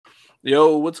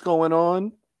Yo, what's going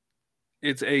on?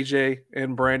 It's AJ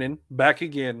and Brandon back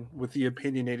again with the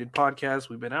Opinionated Podcast.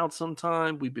 We've been out some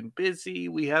time, we've been busy,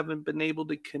 we haven't been able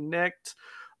to connect,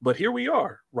 but here we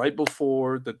are right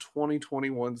before the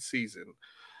 2021 season.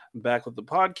 Back with the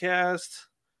podcast,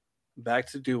 back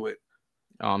to do it.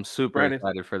 Oh, I'm super Brandon,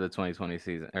 excited for the 2020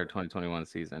 season or 2021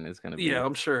 season. It's gonna yeah, be.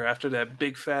 I'm sure after that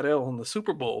big fat L in the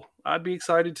Super Bowl, I'd be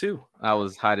excited too. I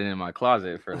was hiding in my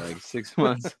closet for like 6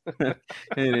 months. And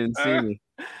they didn't see me.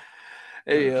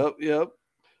 Hey, yep.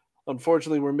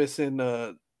 Unfortunately, we're missing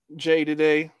Jay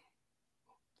today.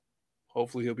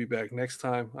 Hopefully, he'll be back next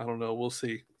time. I don't know. We'll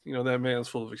see. You know, that man's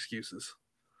full of excuses.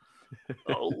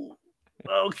 Oh,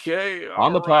 okay. On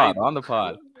All the pod, right. on the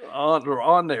pod.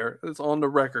 On there. It's on the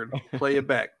record. Play it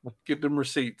back. Get them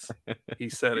receipts. He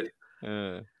said it.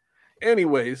 Uh,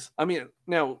 Anyways, I mean,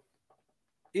 now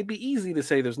it'd be easy to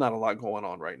say there's not a lot going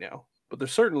on right now, but there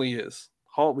certainly is.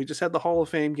 We just had the Hall of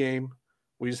Fame game.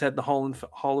 We just had the Hall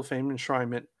of Fame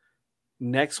enshrinement.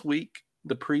 Next week,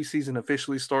 the preseason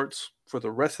officially starts for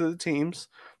the rest of the teams,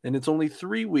 and it's only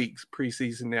 3 weeks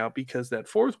preseason now because that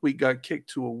fourth week got kicked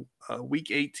to a week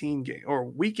 18 game or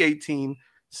week 18,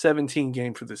 17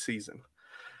 game for the season.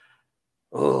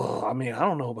 Oh, I mean, I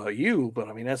don't know about you, but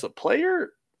I mean, as a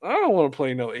player, I don't want to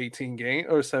play no 18 game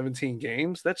or 17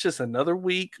 games. That's just another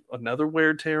week, another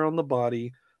wear tear on the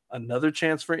body, another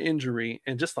chance for injury,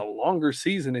 and just a longer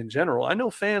season in general. I know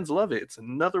fans love it. It's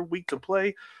another week to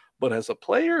play, but as a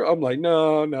player, I'm like,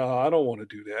 no, I don't want to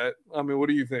do that. I mean, what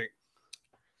do you think?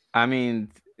 I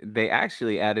mean, they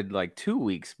actually added like 2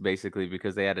 weeks basically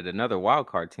because they added another wild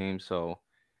card team. So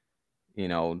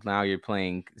now you're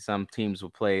playing. Some teams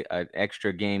will play an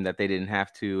extra game that they didn't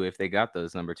have to if they got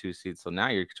those number two seeds. So now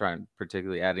you're trying,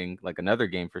 particularly adding like another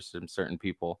game for some certain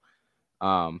people.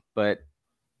 But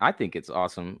I think it's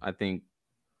awesome. I think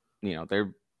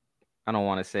they're. I don't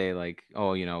want to say like,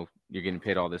 oh, you're getting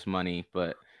paid all this money,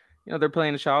 but they're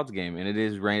playing a child's game, and it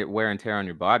is wear and tear on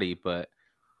your body. But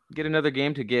get another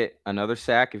game to get another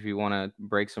sack if you want to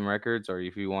break some records, or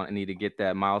if you need to get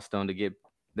that milestone to get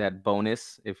that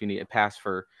bonus. If you need a pass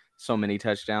for so many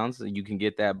touchdowns, you can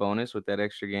get that bonus with that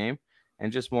extra game,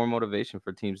 and just more motivation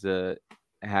for teams to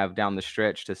have down the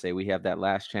stretch to say we have that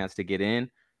last chance to get in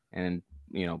and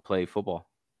play football.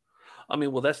 I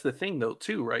mean, well, that's the thing though,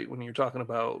 too, right? When you're talking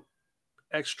about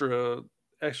extra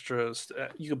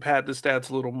you can pad the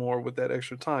stats a little more with that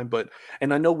extra time, but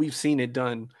and I know we've seen it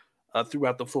done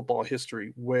throughout the football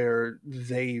history where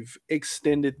they've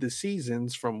extended the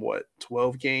seasons from what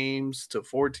 12 games to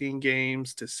 14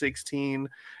 games to 16,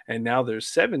 and now there's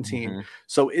 17. Hmm.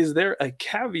 So is there a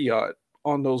caveat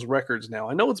on those records now?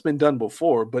 I know it's been done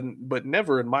before, but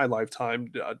never in my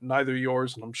lifetime, neither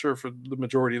yours, and I'm sure for the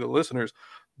majority of the listeners.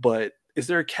 But is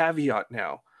there a caveat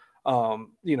now?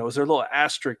 Is there a little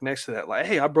asterisk next to that? Like,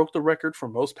 hey, I broke the record for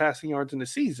most passing yards in the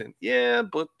season. Yeah,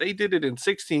 but they did it in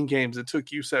 16 games. It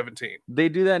took you 17. They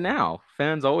do that now.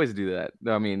 Fans always do that.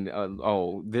 I mean,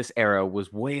 oh, this era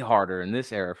was way harder in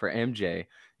this era for MJ.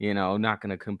 Not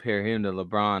going to compare him to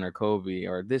LeBron or Kobe.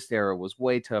 Or this era was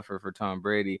way tougher for Tom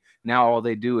Brady. Now all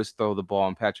they do is throw the ball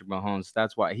on Patrick Mahomes.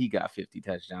 That's why he got 50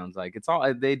 touchdowns. Like it's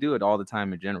all they do it all the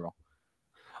time in general.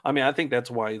 I mean, I think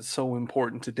that's why it's so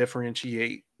important to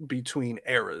differentiate between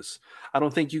eras. I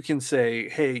don't think you can say,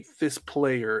 hey, this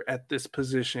player at this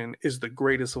position is the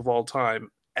greatest of all time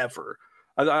ever.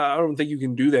 I don't think you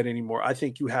can do that anymore. I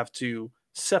think you have to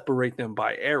separate them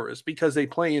by eras because they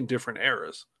play in different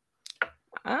eras.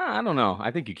 I don't know.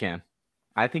 I think you can.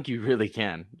 I think you really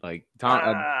can. Like Tom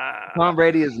Ah,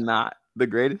 Brady is not the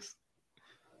greatest.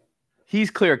 He's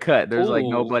clear cut. There's like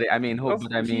oh, nobody. I mean,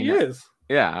 but I he mean, is.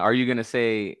 yeah. Are you gonna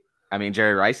say? I mean,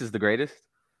 Jerry Rice is the greatest.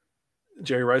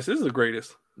 Jerry Rice is the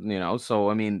greatest. So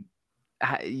I mean,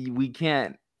 we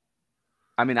can't.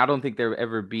 I mean, I don't think there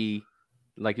ever be,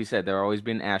 like you said, there always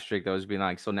been asterisk. There always been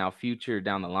like so now future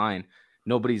down the line,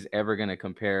 nobody's ever gonna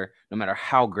compare, no matter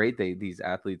how great these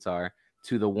athletes are,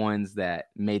 to the ones that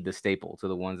made the staple, to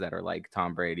the ones that are like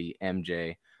Tom Brady,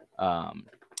 MJ, um,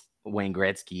 Wayne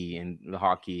Gretzky, and the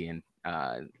hockey, and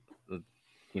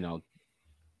you know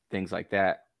things like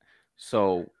that.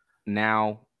 So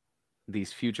now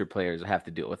these future players have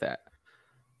to deal with that.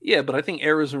 Yeah, but I think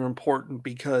eras are important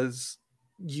because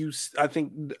I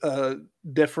think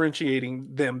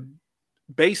differentiating them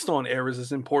based on eras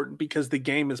is important because the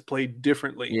game is played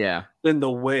differently Yeah, than the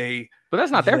way but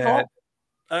that's not their that fault.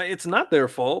 it's not their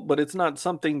fault, but it's not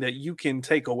something that you can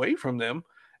take away from them.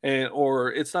 And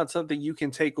or it's not something you can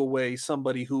take away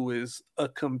somebody who is a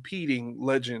competing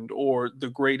legend or the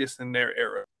greatest in their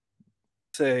era.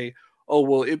 Say, oh,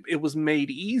 well, it was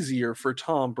made easier for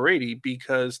Tom Brady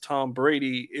because Tom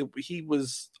Brady, he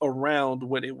was around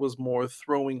when it was more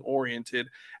throwing oriented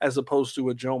as opposed to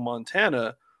a Joe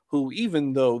Montana, who,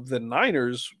 even though the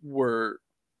Niners were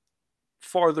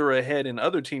farther ahead in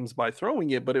other teams by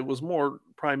throwing it, but it was more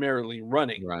primarily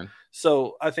running. Right.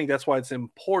 So I think that's why it's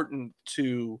important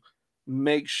to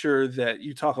make sure that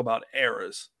you talk about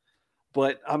eras.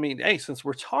 But I mean, hey, since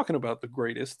we're talking about the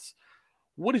greatest,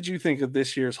 what did you think of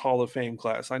this year's Hall of Fame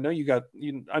class? I know you got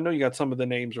some of the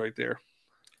names right there.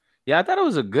 Yeah, I thought it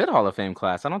was a good Hall of Fame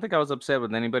class. I don't think I was upset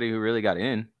with anybody who really got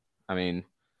in. I mean,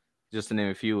 just to name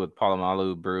a few, with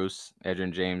Palomalu, Bruce,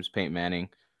 Edgerrin James, Peyton Manning,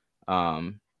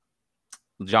 um,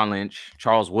 John Lynch,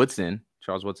 Charles Woodson.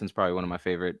 Charles Woodson's probably one of my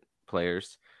favorite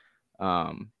players.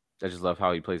 I just love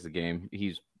how he plays the game.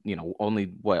 He's,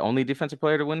 only defensive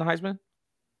player to win the Heisman?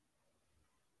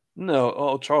 No,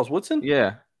 oh, Charles Woodson?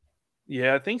 Yeah.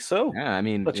 Yeah, I think so. Yeah, I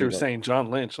mean, But you were saying John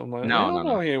Lynch. I'm like, no, hell no,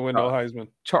 no, no. he ain't win no Heisman.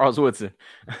 Charles Woodson.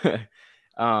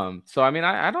 So I mean,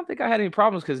 I don't think I had any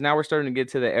problems because now we're starting to get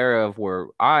to the era of where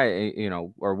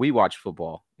or we watch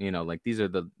football. Like these are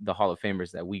the Hall of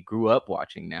Famers that we grew up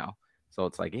watching now. So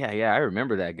it's like, yeah, I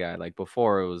remember that guy. Like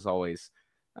before, it was always,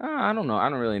 I don't know, I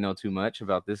don't really know too much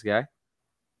about this guy.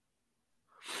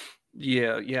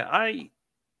 Yeah, yeah.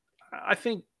 I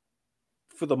think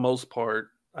for the most part,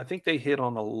 I think they hit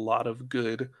on a lot of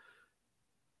good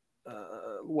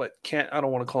what can't I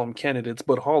don't want to call them candidates,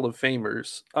 but Hall of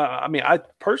Famers. I mean, I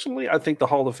think the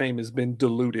Hall of Fame has been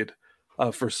diluted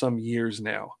for some years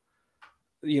now.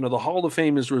 The Hall of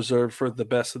Fame is reserved for the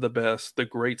best of the best, the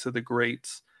greats of the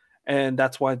greats, and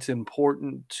that's why it's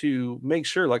important to make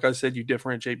sure, like I said, you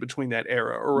differentiate between that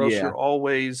era, or else Yeah. you're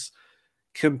always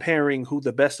comparing who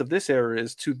the best of this era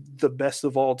is to the best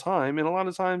of all time, and a lot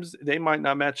of times they might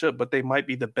not match up, but they might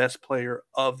be the best player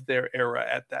of their era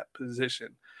at that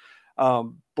position.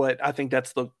 But I think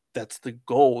that's the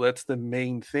goal. That's the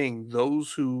main thing.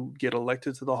 Those who get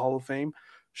elected to the Hall of Fame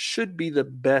should be the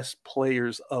best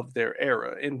players of their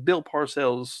era. And Bill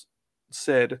Parcells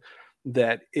said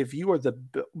that if you are the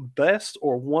best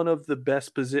or one of the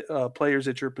best players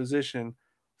at your position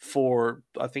for,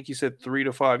 I think he said 3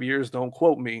 to 5 years, don't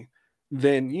quote me,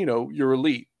 then you're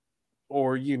elite,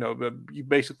 or you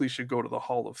basically should go to the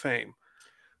Hall of Fame.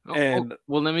 And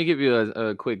well, let me give you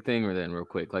a quick thing then, real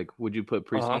quick. Like, would you put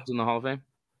Priest uh Holmes in the Hall of Fame?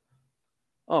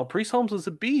 Oh, Priest Holmes was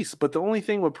a beast, but the only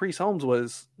thing with Priest Holmes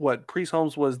was Priest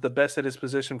Holmes was the best at his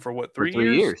position for what, For 3 years?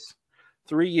 3 years.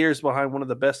 3 years behind one of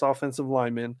the best offensive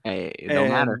linemen. Hey, it don't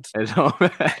matter. It don't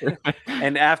matter.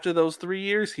 And after those 3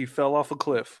 years, he fell off a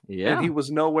cliff. Yeah. And he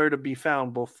was nowhere to be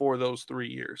found before those 3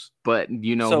 years. But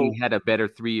he had a better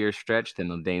 3-year stretch than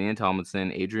LaDainian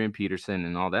Tomlinson, Adrian Peterson,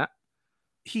 and all that.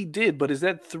 He did, but is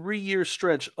that 3-year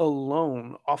stretch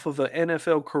alone off of an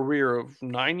NFL career of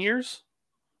 9 years?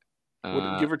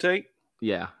 Give or take?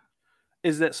 Yeah.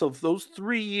 Is that so? If those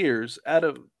 3 years out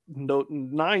of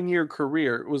 9-year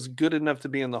career was good enough to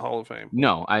be in the Hall of Fame?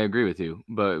 No, I agree with you.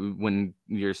 But when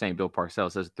you're saying Bill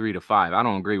Parcells says 3 to 5, I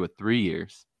don't agree with 3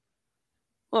 years.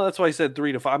 Well, that's why I said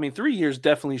 3 to 5. I mean, 3 years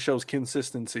definitely shows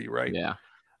consistency, right? Yeah.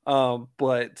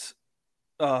 But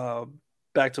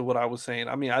back to what I was saying.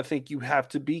 I mean, I think you have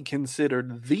to be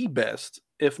considered the best,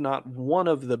 if not one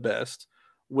of the best.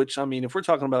 Which, I mean, if we're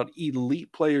talking about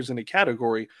elite players in a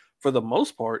category, for the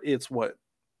most part, it's what,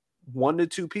 1 to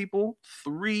 2 people,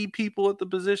 3 people at the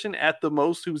position at the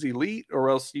most who's elite, or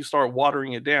else you start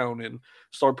watering it down and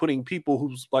start putting people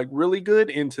who's like really good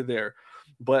into there.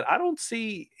 But I don't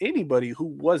see anybody who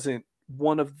wasn't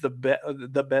one of the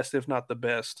best, if not the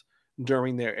best,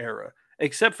 during their era,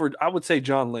 except for, I would say,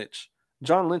 John Lynch.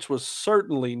 John Lynch was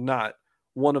certainly not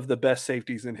one of the best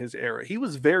safeties in his era. He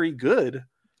was very good.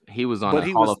 He was on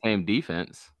a Hall of Fame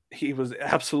defense. He was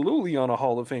absolutely on a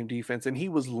Hall of Fame defense, and he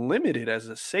was limited as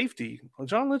a safety.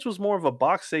 John Lynch was more of a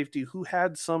box safety who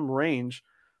had some range,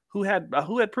 who had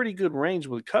pretty good range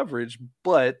with coverage,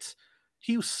 but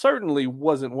he certainly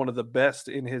wasn't one of the best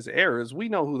in his eras. We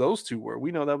know who those two were.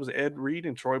 We know that was Ed Reed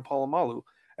and Troy Polamalu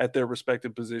at their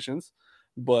respective positions,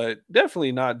 but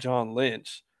definitely not John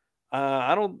Lynch.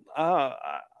 I don't.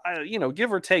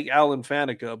 Give or take Alan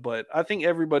Faneca, but I think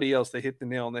everybody else, they hit the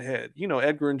nail on the head.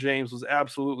 Edgerrin James was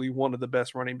absolutely one of the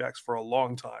best running backs for a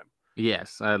long time.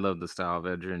 Yes, I love the style of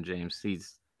Edgerrin James.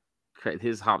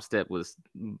 His hop step was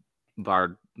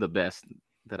bar the best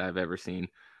that I've ever seen.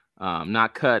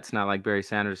 Not cuts, not like Barry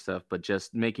Sanders stuff, but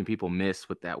just making people miss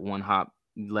with that one hop,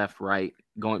 left, right,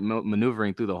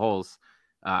 maneuvering through the holes.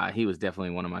 He was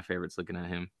definitely one of my favorites looking at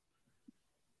him.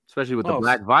 Especially with the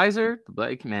black visor, the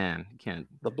black man, you can't.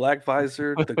 The black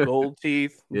visor, the gold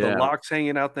teeth, the locks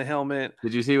hanging out the helmet.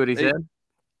 Did you see what he said?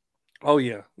 Oh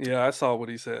yeah, yeah. I saw what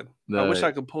he said. I wish The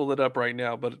I could pull it up right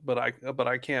now, but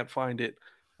I can't find it,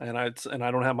 and I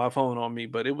don't have my phone on me.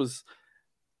 But it was.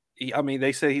 I mean,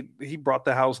 they say he brought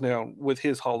the house down with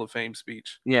his Hall of Fame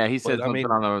speech. Yeah, he said But I something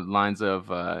mean, on the lines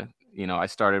of, I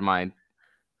started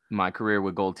my career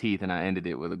with gold teeth and I ended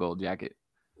it with a gold jacket.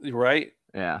 right?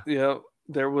 Yeah. Yeah.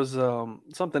 There was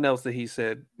something else that he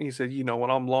said. He said,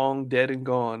 when I'm long dead and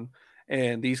gone,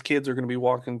 and these kids are going to be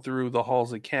walking through the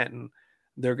halls of Canton,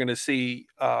 they're going to see,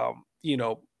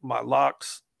 my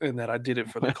locks, and that I did it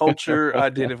for the culture. I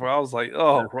did it for. I was like,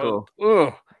 oh, That's cool.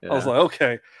 ugh. I was Yeah. like,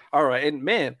 okay, all right. And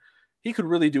man, he could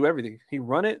really do everything. He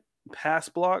run it, pass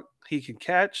block. He can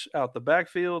catch out the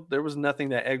backfield. There was nothing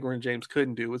that Edgar and James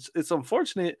couldn't do. It's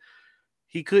unfortunate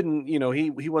he couldn't.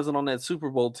 He wasn't on that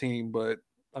Super Bowl team, but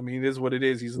I mean, it is what it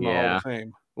is. He's in the Hall Yeah. of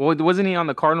Fame. Well, wasn't he on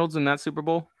the Cardinals in that Super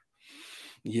Bowl?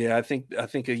 Yeah, I think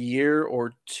a year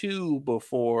or two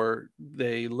before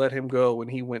they let him go when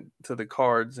he went to the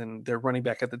Cards, and their running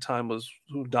back at the time was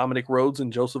Dominic Rhodes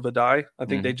and Joseph Adai. I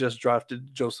think they Mhm. just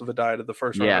drafted Joseph Adai to the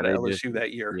first round Yeah, out of they just LSU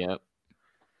that year. yep.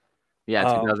 Yeah,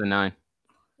 Um, 2009, I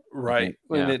right,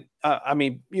 think. and Yeah. it. I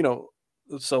mean,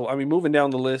 so I mean, moving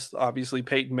down the list, obviously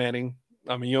Peyton Manning.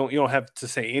 I mean, you don't have to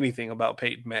say anything about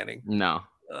Peyton Manning. No.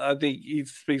 I think he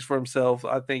speaks for himself.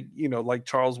 I think, like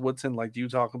Charles Woodson, like you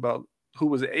talk about, who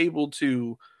was able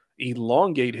to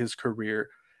elongate his career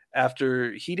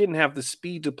after he didn't have the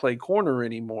speed to play corner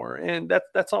anymore. And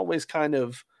that's always kind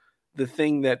of the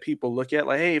thing that people look at,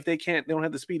 like, hey, if they don't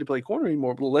have the speed to play corner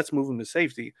anymore, well, let's move him to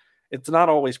safety. It's not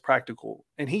always practical.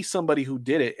 And he's somebody who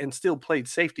did it and still played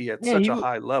safety at Yeah, such a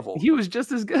high level. he was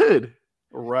just as good.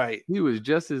 Right. He was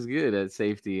just as good at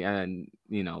safety and,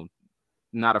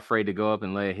 not afraid to go up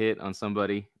and lay a hit on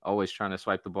somebody, always trying to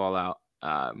swipe the ball out.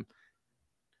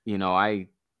 You know, I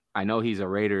I know he's a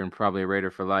Raider and probably a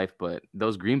Raider for life, but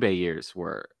those Green Bay years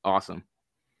were awesome.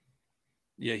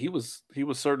 Yeah, he was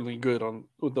certainly good on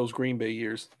with those Green Bay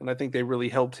years, and I think they really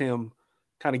helped him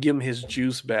kind of give him his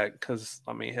juice back. Because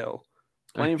I mean, hell,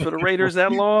 playing for the Raiders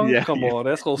that long, Yeah, come yeah, on,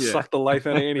 that's gonna yeah. suck the life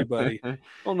out of anybody.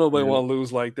 Don't nobody Yeah. want to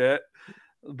lose like that.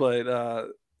 But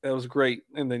that was great.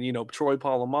 And then Troy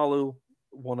Polamalu,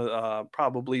 one of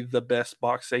probably the best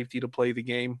box safety to play the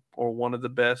game, or one of the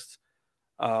best.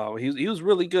 He was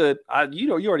really good.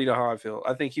 You already know how I feel.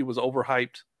 I think he was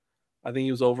overhyped. I think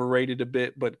he was overrated a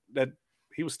bit, but that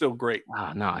he was still great.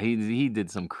 Oh, no, he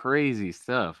did some crazy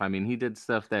stuff. I mean, he did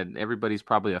stuff that everybody's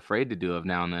probably afraid to do of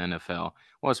now in the NFL.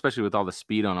 Well, especially with all the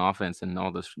speed on offense and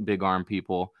all the big arm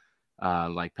people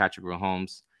like Patrick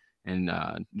Mahomes and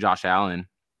Josh Allen,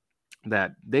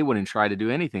 that they wouldn't try to do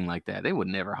anything like that. They would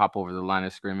never hop over the line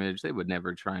of scrimmage. They would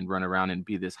never try and run around and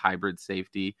be this hybrid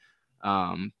safety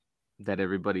um, that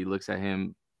everybody looks at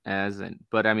him as.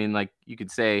 But I mean, like you could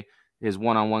say his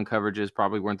one-on-one coverages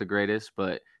probably weren't the greatest,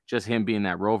 but just him being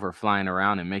that rover flying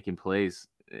around and making plays,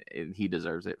 he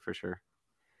deserves it for sure.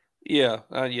 Yeah,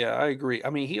 I agree. I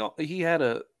mean, he had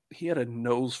a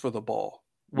nose for the ball,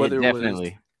 Yeah, whether it was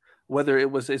definitely. whether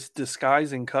it was its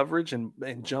disguise and coverage and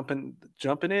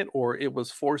jumping it, or it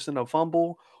was forcing a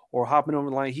fumble or hopping over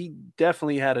the line. He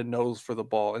definitely had a nose for the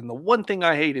ball. And the one thing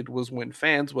I hated was when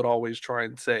fans would always try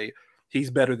and say he's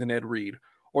better than Ed Reed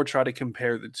or try to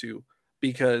compare the two,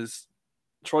 because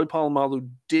Troy Polamalu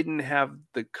didn't have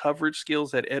the coverage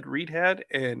skills that Ed Reed had,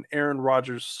 and Aaron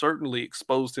Rodgers certainly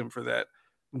exposed him for that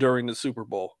during the Super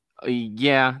Bowl.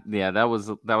 Yeah, that was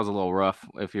a little rough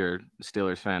if you're a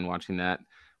Steelers fan watching that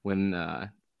when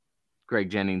Greg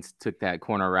Jennings took that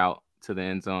corner route to the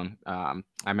end zone. I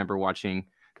remember watching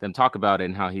them talk about it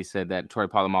and how he said that Troy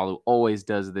Polamalu always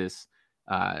does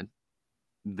uh,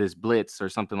 this blitz or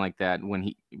something like that when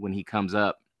he comes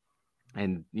up,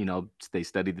 and they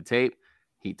studied the tape.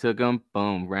 He took him,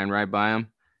 boom, ran right by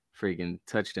him, freaking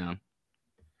touchdown.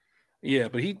 Yeah,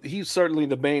 but he's certainly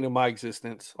the bane of my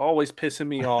existence. Always pissing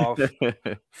me off.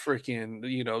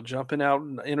 Freaking, jumping out,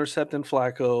 and intercepting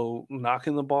Flacco,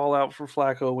 knocking the ball out for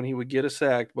Flacco when he would get a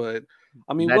sack. But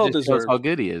I mean, That well just shows how deserved.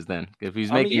 good he is. Then, if he's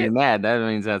I mean, making yeah, you mad, that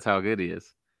means that's how good he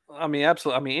is. I mean,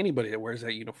 absolutely. I mean, anybody that wears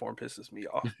that uniform pisses me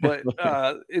off. But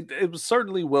it was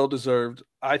certainly well deserved.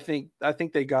 I think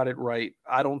they got it right.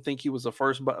 I don't think he was the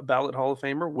first ballot Hall of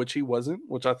Famer, which he wasn't,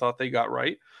 which I thought they got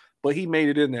right. But he made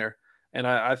it in there, and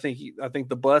I think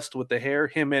the bust with the hair,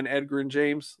 him and Edgar and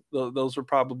James, those are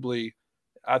probably.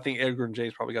 I think Edgar and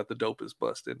James probably got the dopest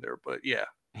bust in there. But yeah,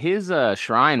 His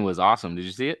shrine was awesome. Did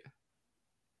you see it?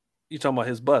 you talking about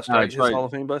his bust, right? His Troy. Hall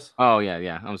of Fame bust. Oh yeah,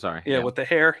 yeah. I'm sorry. Yeah, Yeah. with the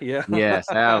hair. Yeah. Yes,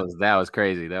 that was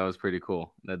crazy. That was pretty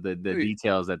cool. The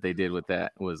details that they did with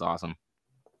that was awesome.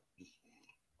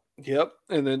 Yep.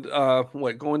 And then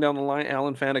going down the line,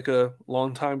 Alan Faneca,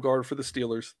 longtime guard for the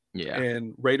Steelers, Yeah,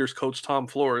 and Raiders coach Tom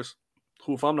Flores,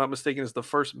 who, if I'm not mistaken, is the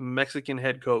first Mexican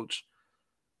head coach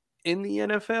in the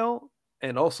NFL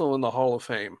and also in the Hall of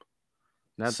Fame.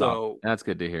 that's all. So That's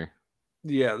good to hear.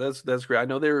 yeah, that's great. I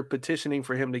know they were petitioning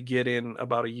for him to get in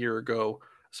about a year ago,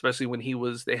 especially when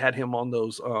they had him on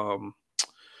those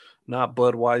not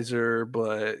Budweiser,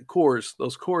 but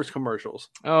those Coors commercials.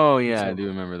 Oh And yeah, I so do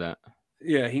remember that.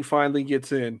 yeah, he finally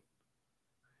gets in.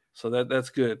 So that's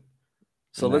good.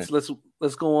 So And then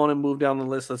let's go on and move down the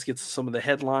list. Let's get to some of the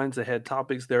headlines, the head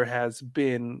topics. There has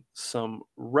been some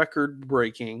record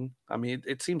breaking. I mean,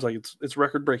 it seems like it's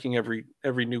record breaking every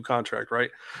new contract, right?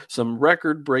 Some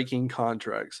record breaking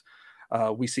contracts.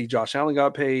 We see Josh Allen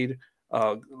got paid.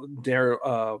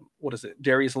 What is it?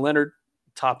 Darius Leonard,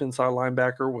 top inside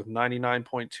linebacker with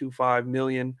 99.25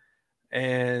 million,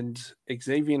 and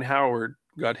Xavier Howard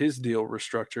got his deal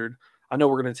restructured. I know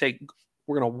we're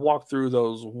gonna walk through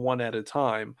those one at a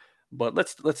time, but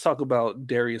let's talk about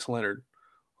Darius Leonard,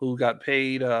 who got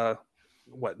paid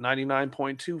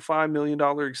 $99.25 million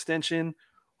extension,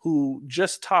 who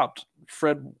just topped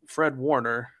Fred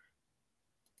Warner.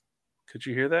 Could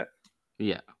you hear that?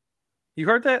 yeah, You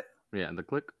heard that? yeah, the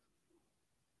click.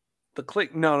 The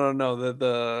click? No.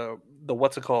 The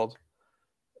what's it called?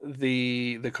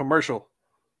 The commercial.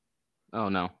 Oh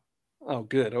no. Oh,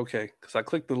 good. Okay, because I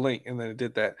clicked the link and then it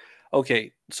did that.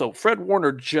 Okay, so Fred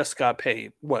Warner just got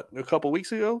paid. What, a couple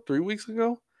weeks ago, 3 weeks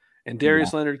ago, and Yeah.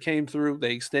 Darius Leonard came through.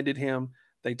 They extended him.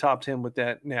 They topped him with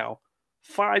that. Now,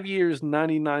 5 years,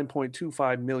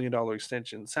 $99.25 million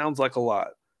extension sounds like a lot,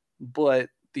 but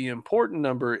the important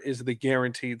number is the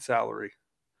guaranteed salary.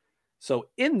 So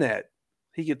in that,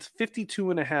 he gets 52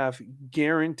 and a half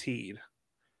guaranteed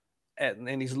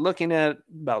and he's looking at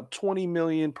about 20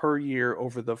 million per year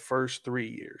over the first 3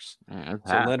 years. Yeah, that's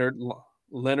So half.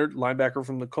 Leonard, linebacker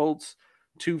from the Colts,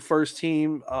 two first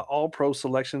team All Pro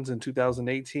selections in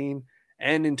 2018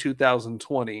 and in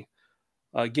 2020.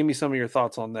 Give me some of your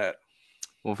thoughts on that.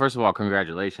 Well, first of all,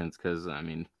 congratulations, because I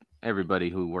mean, everybody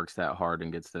who works that hard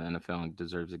and gets to the NFL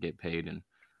deserves to get paid, and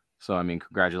so I mean,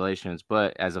 congratulations.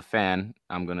 But as a fan,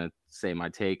 I'm gonna say my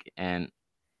take, and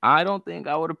I don't think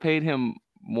I would have paid him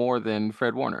more than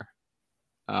Fred Warner.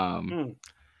 Um, Hmm.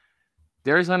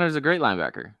 Darius Leonard is a great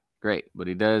linebacker, great, but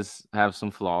he does have some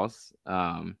flaws.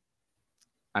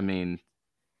 I mean,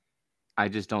 I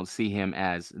just don't see him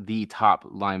as the top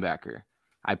linebacker.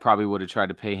 I probably would have tried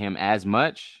to pay him as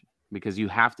much because you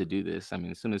have to do this. I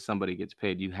mean, as soon as somebody gets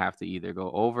paid, you have to either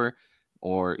go over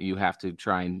or you have to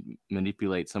try and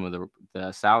manipulate some of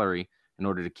the salary in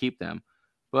order to keep them.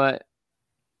 But,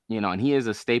 and he is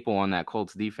a staple on that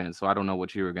Colts defense. So I don't know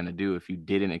what you were going to do if you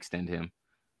didn't extend him.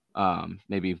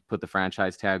 Maybe put the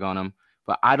franchise tag on him.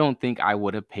 But I don't think I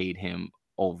would have paid him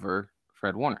over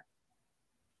Fred Warner.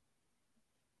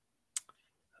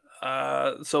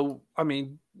 So I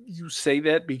mean, you say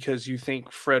that because you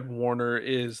think Fred Warner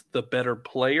is the better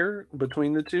player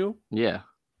between the two. Yeah,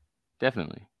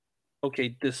 definitely.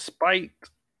 Okay, despite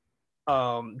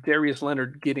Darius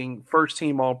Leonard getting first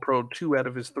team All Pro 2 out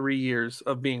of his 3 years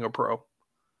of being a pro.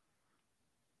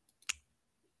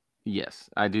 Yes,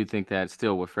 I do think that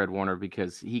still with Fred Warner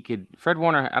because Fred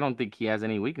Warner, I don't think he has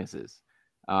any weaknesses.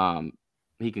 Um,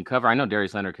 he can cover. I know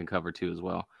Darius Leonard can cover too as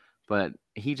well, but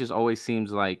he just always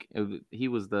seems like he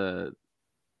was the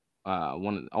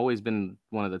always been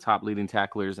one of the top leading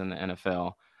tacklers in the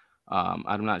NFL.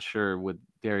 I'm not sure what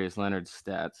Darius Leonard's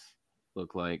stats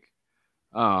look like,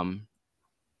 um,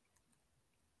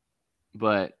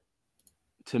 but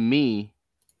to me,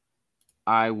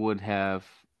 I would have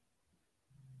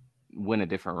went a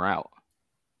different route.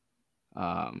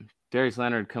 Darius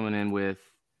Leonard coming in with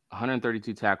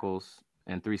 132 tackles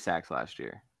and 3 sacks last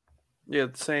year. Yeah,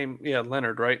 the same. Yeah,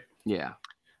 Leonard, right? Yeah.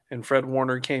 And Fred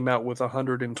Warner came out with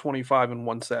 125 and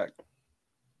 1 sack.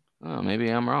 Oh, maybe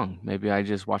I'm wrong. Maybe I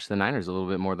just watched the Niners a little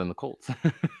bit more than the Colts.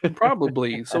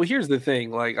 Probably. So here's the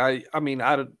thing. Like I mean,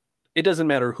 it doesn't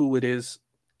matter who it is.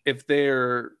 If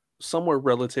they're somewhere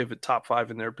relative at top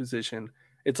 5 in their position,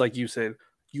 it's like you said,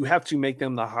 you have to make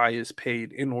them the highest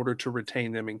paid in order to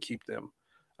retain them and keep them.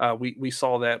 We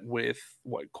saw that with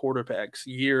quarterbacks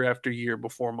year after year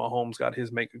before Mahomes got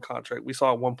his mega contract. We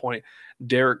saw at one point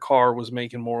Derek Carr was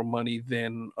making more money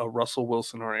than Russell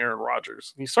Wilson or Aaron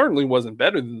Rodgers. He certainly wasn't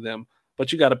better than them,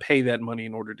 but you got to pay that money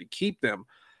in order to keep them.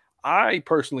 I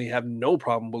personally have no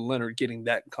problem with Leonard getting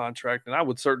that contract, and I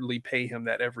would certainly pay him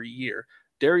that every year.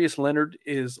 Darius Leonard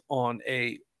is on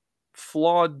a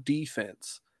flawed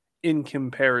defense in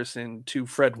comparison to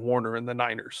Fred Warner and the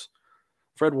Niners.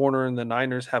 Fred Warner and the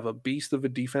Niners have a beast of a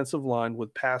defensive line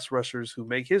with pass rushers who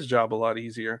make his job a lot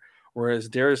easier, whereas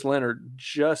Darius Leonard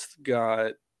just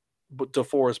got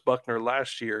DeForest Buckner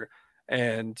last year,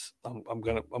 and I'm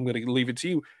gonna leave it to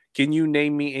you. Can you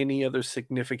name me any other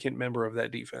significant member of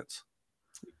that defense?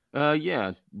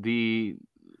 Yeah. You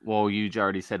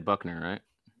already said Buckner, right?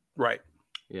 Right.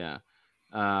 Yeah.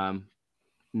 Um,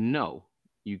 no,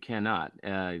 you cannot,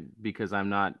 because I'm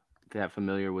not that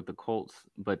familiar with the Colts,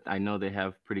 but I know they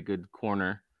have pretty good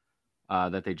corner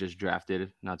that they just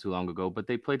drafted not too long ago, but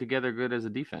they play together good as a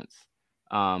defense.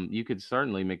 You could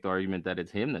certainly make the argument that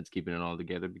it's him that's keeping it all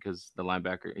together because the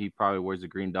linebacker, he probably wears a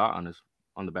green dot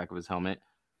on the back of his helmet,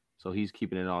 so he's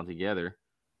keeping it all together.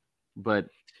 But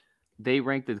they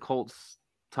rank the Colts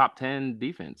top 10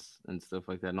 defense and stuff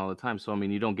like that and all the time. So I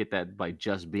mean, you don't get that by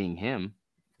just being him.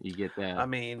 You get I that.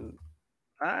 mean,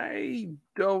 I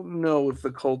don't know if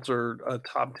the Colts are a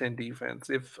top 10 defense.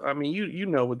 If I mean you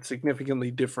know it's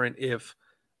significantly different if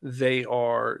they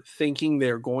are thinking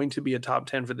they're going to be a top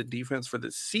 10 for the defense for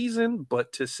the season,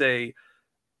 but to say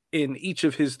in each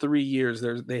of his 3 years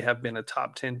they have been a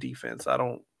top 10 defense. I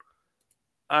don't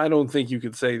think you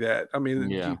could say that. I mean,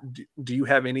 Yeah. do you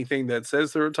have anything that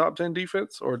says they're a top 10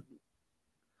 defense or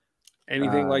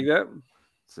anything Uh, like that? let's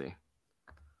see.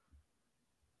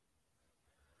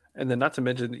 And then not to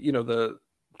mention, the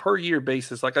per year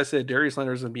basis, like I said, Darius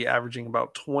Leonard's going to be averaging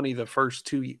about 20 the first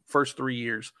 3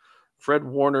 years. Fred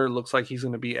Warner looks like he's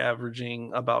going to be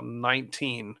averaging about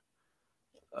 19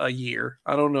 a year.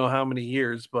 I don't know how many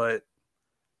years, but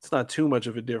it's not too much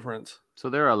of a difference. So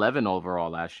they're 11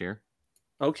 overall last year.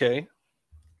 Okay.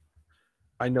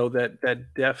 I know that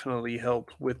definitely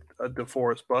helped with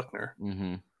DeForest Buckner.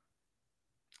 Mm-hmm.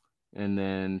 And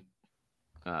then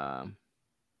I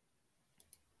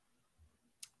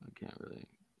can't really.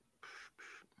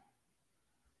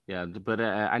 Yeah, but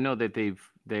I know that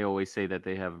they always say that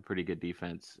they have a pretty good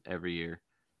defense every year.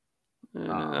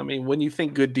 I mean, when you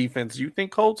think good defense, you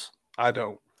think Colts? I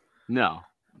don't. No,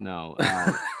 no.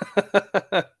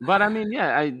 But I mean,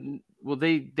 yeah,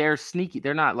 they're sneaky.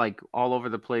 They're not like all over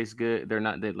the place good. They're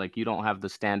not like you don't have the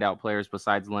standout players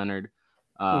besides Leonard.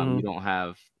 You don't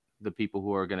have the people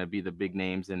who are going to be the big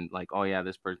names and like, oh yeah,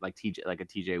 this person like a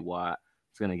TJ Watt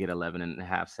is going to get 11 and a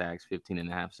half sacks, 15 and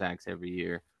a half sacks every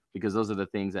year because those are the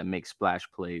things that make splash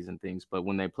plays and things. But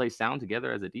when they play sound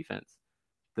together as a defense,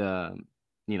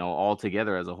 all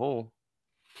together as a whole,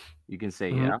 you can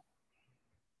say, yeah.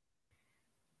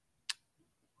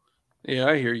 Yeah,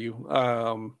 I hear you.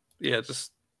 Yeah,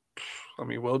 I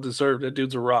mean, well deserved. That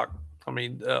dude's a rock. I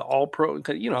mean, all pro. I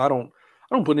don't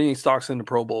put any stocks into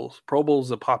Pro Bowls. Pro Bowls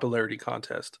is a popularity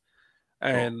contest, Oh,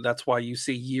 and that's why you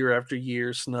see year after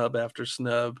year, snub after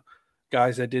snub,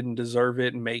 guys that didn't deserve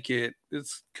it and make it.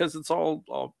 It's because it's all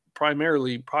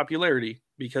primarily popularity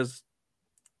because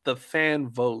the fan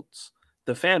votes.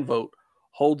 The fan vote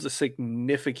holds a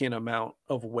significant amount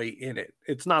of weight in it.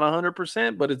 It's not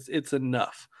 100%, but it's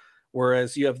enough.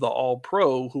 Whereas you have the All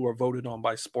Pro who are voted on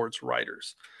by sports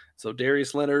writers. So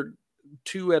Darius Leonard,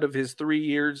 2 out of his 3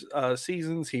 years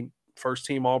seasons, he first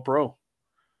team All Pro.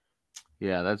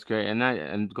 yeah, that's great.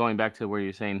 And going back to where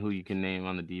you're saying who you can name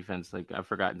on the defense, like I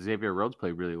forgot Xavier Rhodes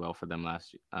played really well for them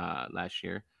last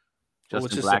year. Which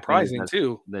Justin is Blackman surprising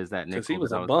too, there's that because he nickel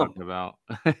was that I a was bum. talking about.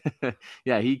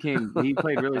 Yeah, he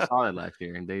played really solid last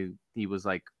year, and he was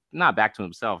like not back to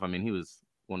himself. I mean, he was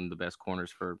one of the best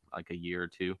corners for like a year or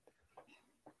two.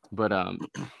 But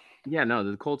yeah, no,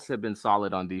 the Colts have been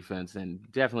solid on defense and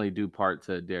definitely due part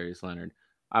to Darius Leonard.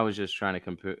 I was just trying to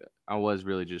compare. I was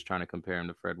really just trying to compare him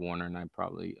to Fred Warner, and I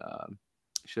probably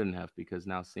shouldn't have because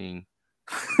now seeing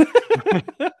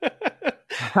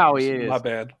how he My is.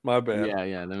 bad. My bad. Yeah,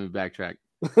 yeah. Let me backtrack.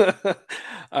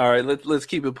 All right, let's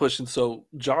keep it pushing. So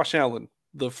Josh Allen,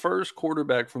 the first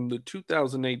quarterback from the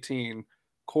 2018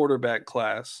 quarterback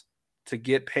class to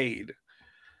get paid.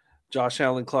 Josh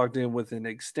Allen clocked in with an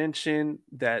extension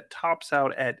that tops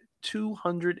out at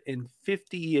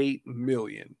 258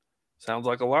 million. Sounds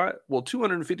like a lot. Well,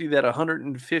 250 that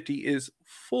 150 is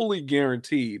fully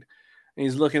guaranteed. And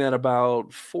he's looking at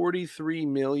about 43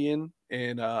 million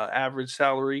in average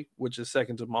salary, which is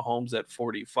second to Mahomes at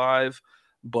 45.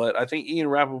 But I think Ian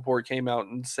Rappaport came out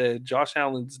and said Josh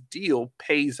Allen's deal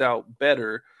pays out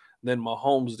better than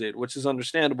Mahomes did, which is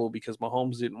understandable because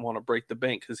Mahomes didn't want to break the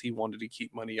bank because he wanted to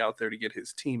keep money out there to get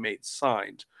his teammates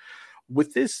signed.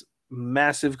 With this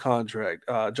massive contract,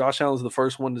 Josh Allen's the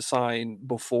first one to sign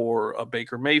before a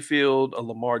Baker Mayfield, a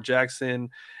Lamar Jackson,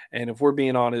 and if we're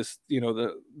being honest,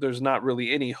 there's not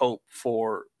really any hope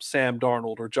for Sam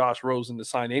Darnold or Josh Rosen to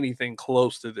sign anything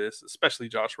close to this, especially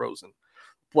Josh Rosen.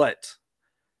 But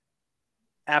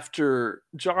after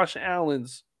Josh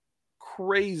Allen's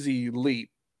crazy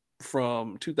leap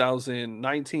from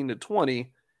 2019 to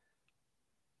 20,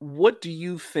 what do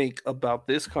you think about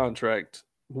this contract?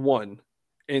 One,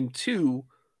 and two,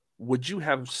 would you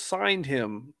have signed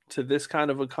him to this kind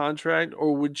of a contract,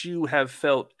 or would you have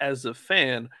felt as a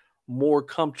fan more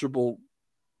comfortable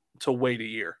to wait a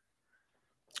year?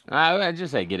 I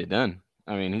just say get it done.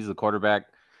 I mean, he's the quarterback,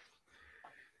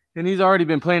 and he's already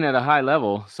been playing at a high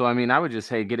level. So I mean, I would just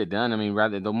say get it done. I mean,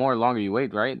 rather the more longer you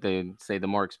wait, right? They say the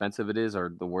more expensive it is,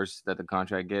 or the worse that the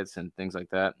contract gets, and things like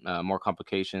that. More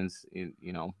complications, you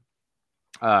know.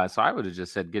 So I would have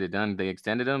just said get it done. They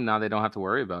extended him. Now they don't have to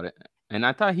worry about it. And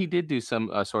I thought he did do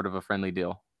some sort of a friendly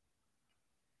deal.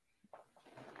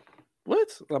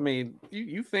 What? I mean,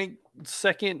 you think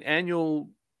second annual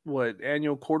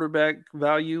quarterback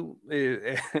value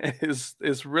is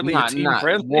really a team Not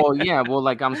friendly? well, yeah, well,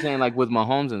 like I'm saying, like with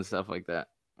Mahomes and stuff like that,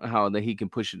 how that he can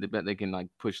push it, but they can like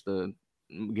push the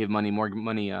give more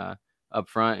money up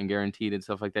front and guaranteed and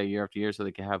stuff like that year after year, so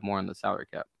they can have more on the salary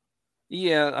cap.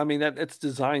 Yeah, I mean that it's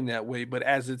designed that way, but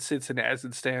as it sits and as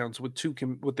it stands, with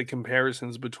the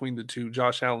comparisons between the two,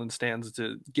 Josh Allen stands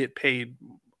to get paid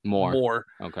More, more.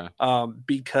 okay,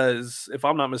 Because if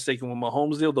I'm not mistaken, with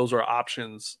Mahomes deal, those are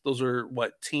options. Those are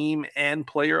what team and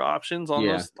player options on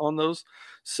yeah, those.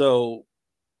 So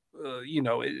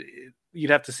you'd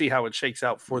have to see how it shakes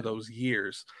out for yeah, those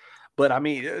years. But I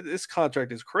mean, this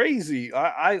contract is crazy.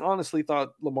 I honestly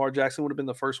thought Lamar Jackson would have been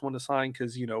the first one to sign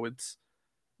because it's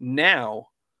now,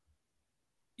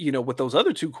 with those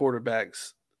other two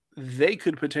quarterbacks, they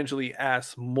could potentially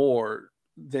ask more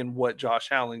than what Josh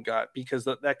Allen got because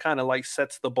that kind of like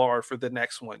sets the bar for the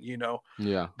next one.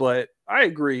 yeah. But I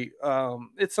agree.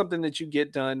 It's something that you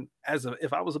get done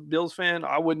if I was a Bills fan,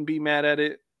 I wouldn't be mad at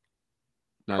it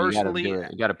No, you got to do personally.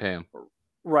 it. You got to pay him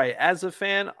Right. As a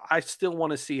fan, I still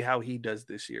want to see how he does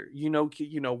this year.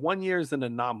 1 year is an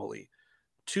anomaly.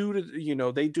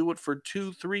 They do it for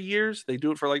 2 3 years. They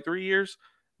do it for like 3 years.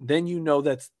 Then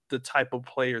that's the type of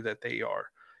player that they are.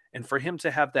 And for him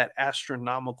to have that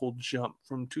astronomical jump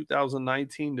from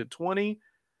 2019 to 20,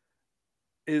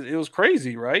 it was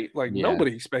crazy, right? Like yeah,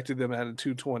 nobody expected them at a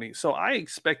 220. So I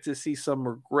expect to see some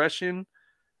regression,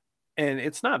 and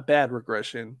it's not bad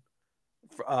regression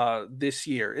this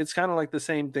year. It's kind of like the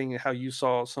same thing how you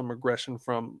saw some regression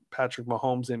from Patrick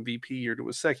Mahomes MVP year to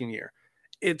his second year.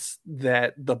 It's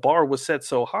that the bar was set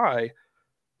so high,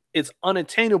 it's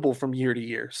unattainable from year to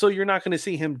year. So you're not going to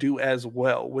see him do as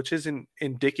well, which isn't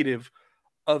indicative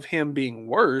of him being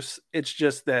worse. It's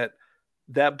just that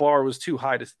bar was too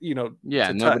high yeah.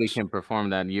 to Nobody touch. can perform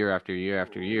that year after year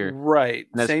after year. Right.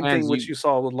 And as Same thing fans, which you you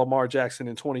saw with Lamar Jackson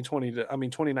in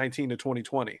 2019 to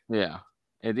 2020. yeah,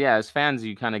 as fans,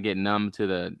 you kind of get numb to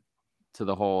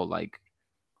the whole like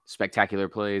spectacular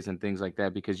plays and things like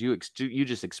that because you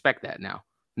just expect that now,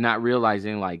 not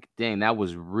realizing like, dang, that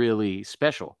was really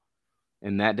special,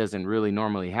 and that doesn't really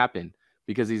normally happen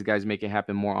because these guys make it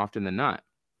happen more often than not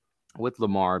with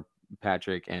Lamar,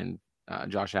 Patrick, and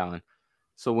Josh Allen.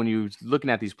 So when you're looking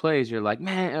at these plays, you're like,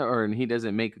 man, and he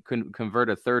doesn't convert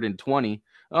a 3rd and 20.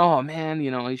 Oh man,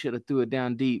 he should have threw it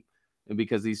down deep. And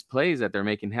because these plays that they're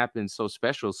making happen so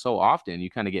special so often, you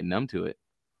kind of get numb to it.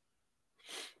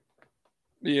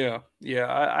 Yeah, yeah.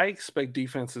 I expect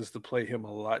defenses to play him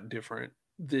a lot different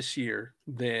this year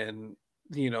than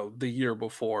the year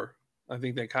before. I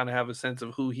think they kind of have a sense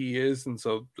of who he is, and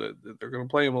so they're going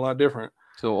to play him a lot different.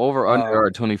 So over under Um,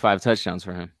 are 25 touchdowns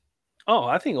for him. oh,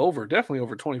 I think definitely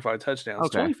over 25 touchdowns.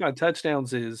 Okay. 25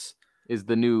 touchdowns is Is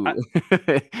the new I,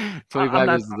 I'm 25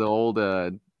 not is the old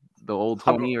I'm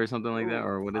 20 or something like that,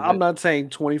 or what is I'm it? not saying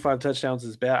 25 touchdowns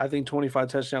is bad. I think 25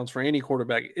 touchdowns for any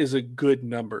quarterback is a good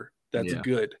number. That's Yeah.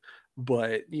 good.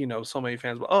 But so many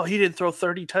fans, oh, he didn't throw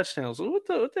 30 touchdowns. What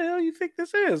the hell you think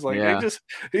this is? Like they Yeah. just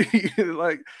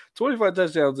like 25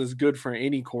 touchdowns is good for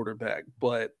any quarterback.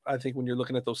 But I think when you're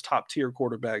looking at those top tier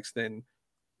quarterbacks, then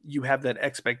you have that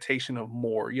expectation of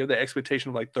more. You have the expectation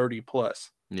of like 30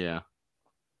 plus. Yeah.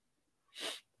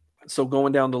 So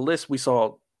going down the list, we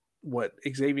saw what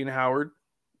Xavier Howard.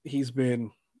 He's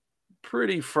been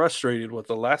pretty frustrated with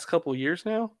the last couple of years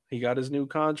now. He got his new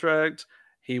contract.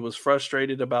 He was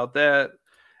frustrated about that.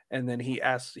 And then he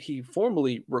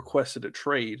formally requested a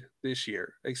trade this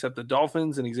year, except the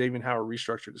Dolphins and Xavier Howard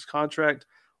restructured his contract.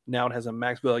 Now it has a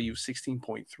max value of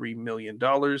 $16.3 million.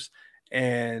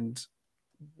 And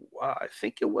I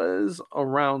think it was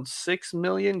around 6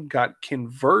 million got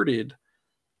converted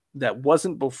that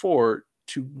wasn't before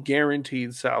to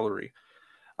guaranteed salary.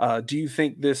 Do you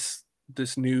think this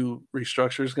new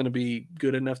restructure is going to be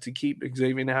good enough to keep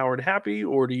Xavier Howard happy,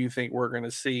 or do you think we're going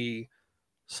to see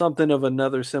something of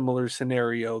another similar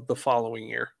scenario the following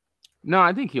year. No,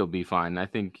 I think he'll be fine. I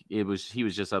think he was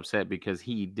just upset because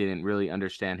he didn't really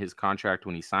understand his contract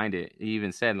when he signed it. He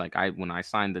even said like when I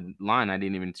signed the line, I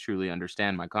didn't even truly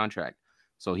understand my contract.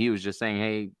 So he was just saying,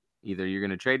 "Hey, either you're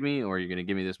going to trade me or you're going to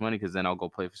give me this money because then I'll go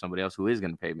play for somebody else who is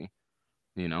going to pay me."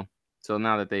 You know. So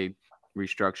now that they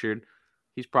restructured,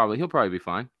 he'll probably be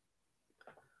fine.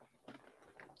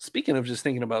 Speaking of just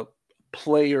thinking about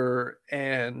player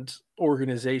and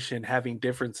organization having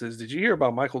differences, did you hear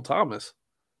about Michael Thomas?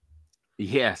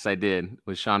 Yes, I did.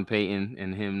 With Sean Payton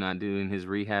and him not doing his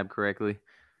rehab correctly.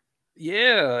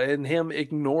 Yeah, and him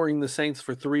ignoring the Saints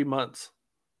for 3 months.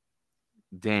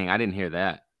 Dang, I didn't hear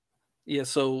that. Yeah,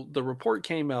 so the report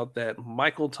came out that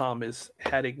Michael Thomas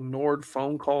had ignored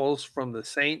phone calls from the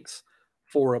Saints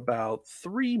for about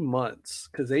 3 months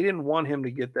because they didn't want him to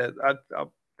get that.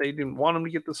 They didn't want him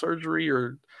to get the surgery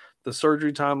or the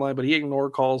surgery timeline, but he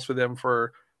ignored calls for them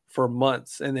for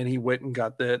months, and then he went and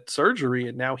got that surgery,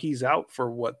 and now he's out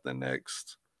for what the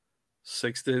next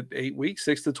 6 to 8 weeks,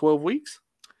 6 to 12 weeks.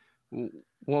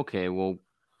 Okay, well,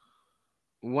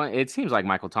 it seems like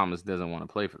Michael Thomas doesn't want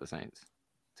to play for the Saints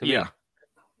to me. Yeah,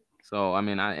 So I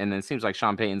mean, and it seems like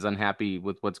Sean Payton's unhappy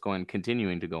with what's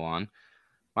continuing to go on.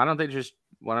 Why don't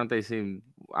they seem?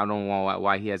 I don't know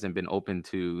why he hasn't been open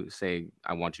to say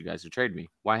I want you guys to trade me.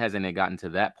 Why hasn't it gotten to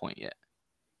that point yet?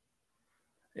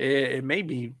 it may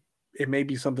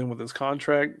be something with his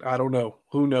contract. I don't know.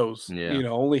 Who knows? Yeah.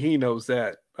 Only he knows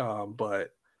that. But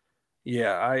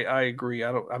yeah, I agree.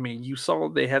 I mean, you saw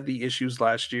they had the issues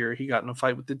last year. He got in a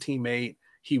fight with the teammate.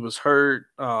 He was hurt.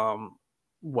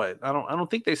 What? I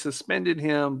don't think they suspended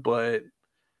him, but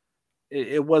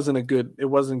it wasn't it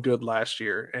wasn't good last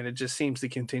year, and it just seems to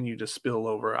continue to spill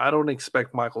over. I don't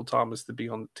expect Michael Thomas to be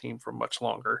on the team for much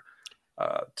longer,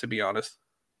 to be honest.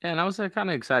 Yeah, and I was kind of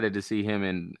excited to see him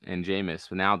and Jameis.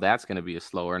 But now that's going to be a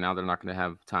slower. Now they're not going to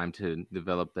have time to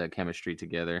develop that chemistry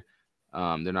together.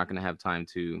 They're not going to have time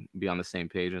to be on the same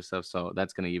page and stuff. So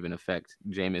that's going to even affect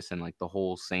Jameis and like the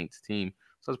whole Saints team.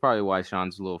 So that's probably why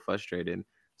Sean's a little frustrated.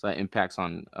 So that impacts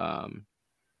on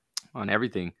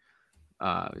everything.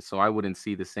 So I wouldn't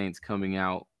see the Saints coming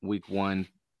out week one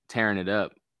tearing it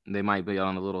up. They might be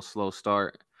on a little slow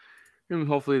start. And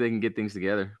hopefully they can get things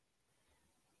together.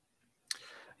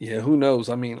 Yeah, who knows?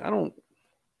 I mean, I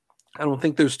don't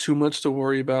think there's too much to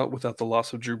worry about without the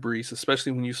loss of Drew Brees,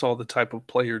 especially when you saw the type of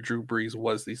player Drew Brees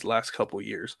was these last couple of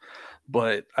years.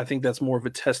 But I think that's more of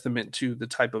a testament to the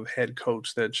type of head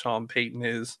coach that Sean Payton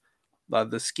is,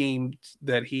 the scheme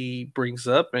that he brings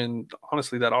up, and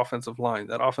honestly, that offensive line.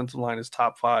 That offensive line is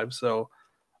top five. So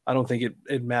I don't think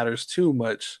it matters too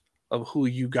much of who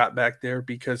you got back there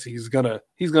because he's gonna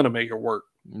make it work.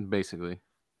 Basically.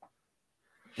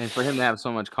 And for him to have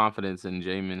so much confidence in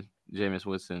Jameis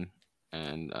Winston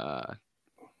and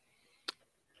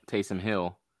Taysom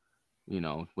Hill,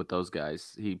 with those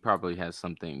guys, he probably has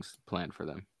some things planned for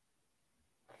them.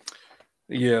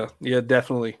 Yeah,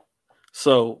 definitely.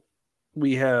 So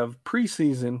we have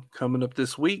preseason coming up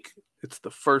this week. It's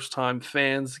the first time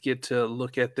fans get to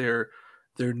look at their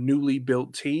newly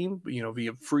built team,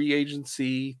 via free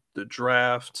agency, the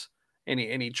draft,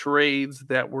 any trades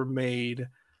that were made.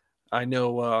 I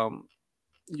know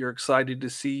you're excited to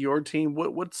see your team.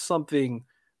 What's something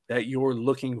that you're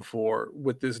looking for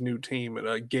with this new team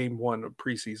at game one of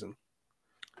preseason?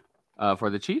 For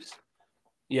the Chiefs?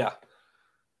 Yeah.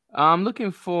 I'm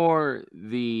looking for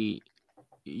the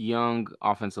young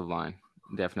offensive line.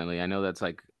 Definitely. I know that's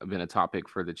like been a topic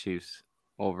for the Chiefs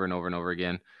over and over and over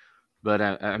again. But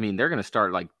I mean, they're going to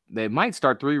start they might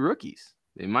start 3 rookies.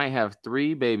 They might have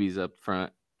 3 babies up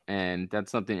front. And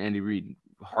that's something Andy Reid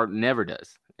never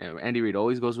does. Andy Reid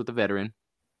always goes with the veteran.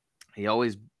 He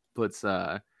always puts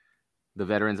the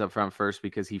veterans up front first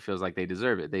because he feels like they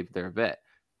deserve it. They're a vet.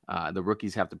 The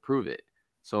rookies have to prove it.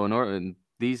 So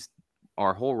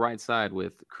our whole right side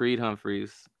with Creed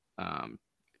Humphreys,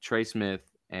 Trey Smith,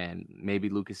 and maybe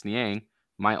Lucas Niang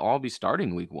might all be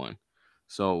starting week one.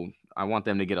 So I want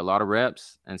them to get a lot of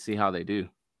reps and see how they do.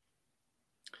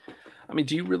 I mean,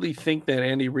 do you really think that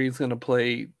Andy Reid's going to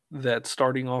play that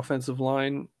starting offensive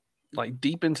line like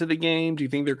deep into the game? Do you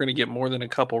think they're going to get more than a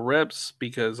couple reps?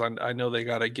 Because I know they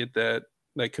got to get that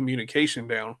communication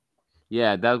down.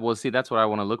 Yeah, that's what I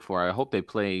want to look for. I hope they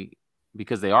play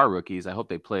because they are rookies. I hope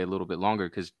they play a little bit longer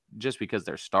because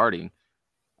they're starting.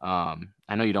 I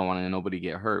know you don't want nobody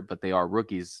get hurt, but they are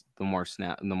rookies. The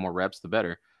more reps, the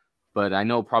better. But I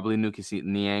know probably Lucas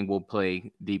Niang will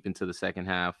play deep into the second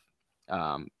half.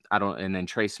 And then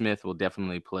Trey Smith will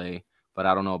definitely play, but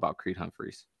I don't know about Creed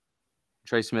Humphreys.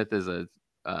 Trey Smith is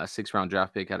 6th-round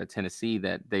draft pick out of Tennessee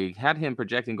that they had him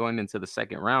projecting going into the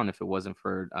 2nd round if it wasn't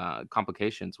for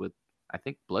complications with, I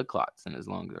think, blood clots in his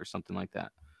lungs or something like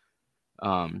that.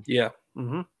 Yeah.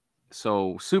 Mm-hmm.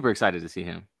 So super excited to see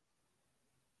him.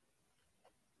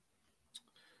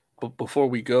 But before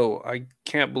we go, I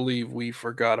can't believe we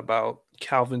forgot about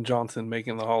Calvin Johnson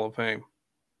making the Hall of Fame.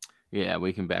 Yeah,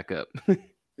 we can back up.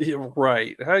 Yeah,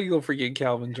 right. How you gonna forget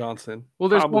Calvin Johnson? Well,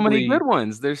 there's so many good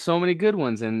ones. There's so many good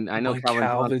ones, and I know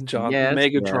Calvin Johnson, Yes,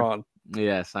 Megatron.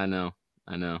 yes, I know.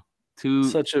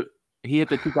 Such a He hit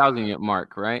the 2,000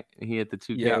 mark, right? He hit the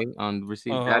 2K yeah. on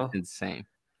receive. That's insane.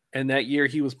 And that year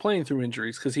he was playing through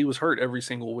injuries because he was hurt every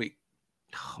single week.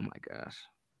 Oh my gosh!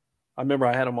 I remember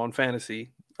I had him on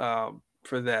fantasy for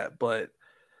that, but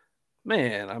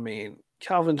man, I mean,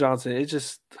 Calvin Johnson, it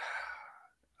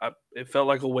felt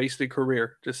like a wasted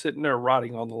career, just sitting there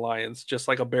rotting on the Lions, just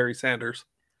like a Barry Sanders.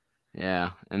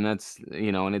 Yeah, and that's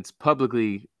and it's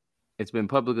been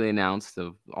publicly announced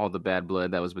of all the bad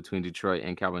blood that was between Detroit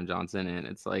and Calvin Johnson, and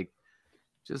it's like,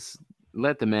 just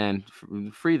let the man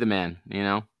free the man,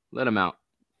 let him out.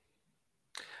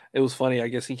 It was funny. I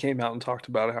guess he came out and talked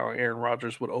about how Aaron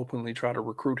Rodgers would openly try to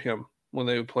recruit him when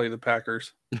they would play the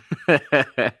Packers. I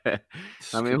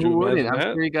mean, who wouldn't? I'm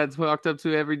sure he got walked up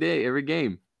to every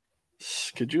game.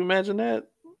 Could you imagine that?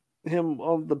 Him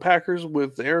on the Packers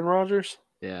with Aaron Rodgers?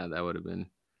 Yeah, that would have been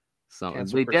something.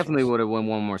 They definitely would have won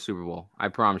one more Super Bowl. I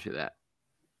promise you that.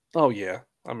 Oh, yeah.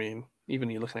 I mean, even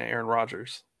you looking at Aaron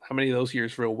Rodgers, how many of those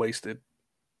years real wasted?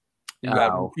 You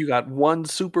got one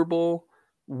Super Bowl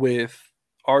with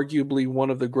arguably one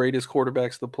of the greatest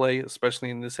quarterbacks to play, especially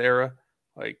in this era.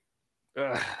 Like,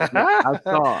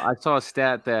 I saw a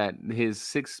stat that his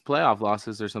 6 playoff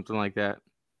losses or something like that,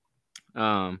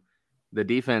 the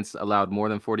defense allowed more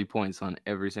than 40 points on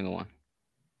every single one.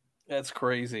 That's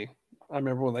crazy. I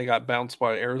remember when they got bounced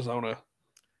by Arizona.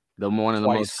 One of the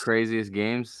most craziest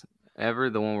games ever,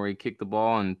 the one where he kicked the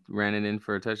ball and ran it in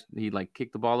for a touch. He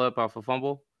kicked the ball up off a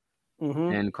fumble.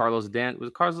 Mm-hmm. And Carlos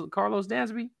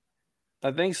Dansby?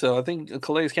 I think so. I think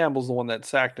Calais Campbell's the one that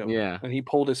sacked him. Yeah. And he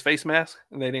pulled his face mask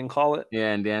and they didn't call it.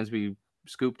 Yeah, and Dansby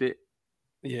scooped it.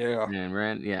 Yeah. And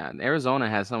ran. Yeah. Arizona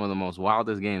has some of the most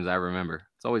wildest games I remember.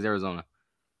 It's always Arizona.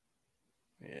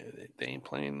 Yeah, they ain't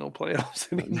playing no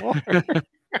playoffs anymore.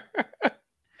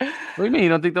 What do you mean? You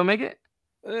don't think they'll make it?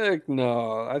 Heck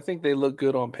no. I think they look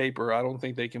good on paper. I don't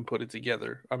think they can put it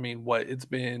together. I mean, it's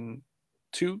been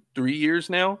 2-3 years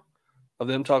now of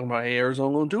them talking about, hey,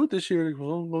 Arizona gonna do it this year.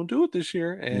 Gonna do it this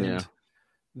year. And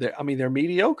they're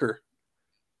mediocre.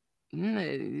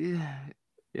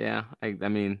 Yeah. I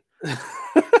mean,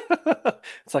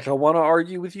 it's like, I want to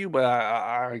argue with you, but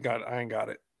I ain't got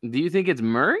it. Do you think it's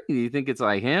Murray? Do you think it's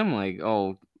like him? Like,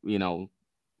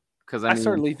 because I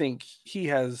certainly think he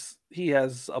has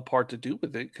a part to do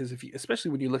with it. Because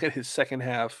especially when you look at his second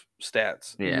half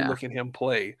stats, and you look at him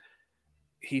play,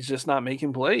 he's just not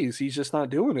making plays. He's just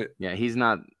not doing it. Yeah, he's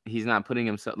not putting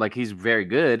himself, like, he's very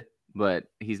good, but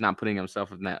he's not putting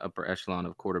himself in that upper echelon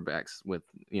of quarterbacks with,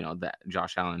 that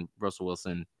Josh Allen, Russell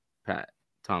Wilson,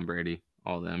 Tom Brady,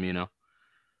 all of them,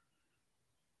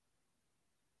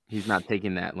 He's not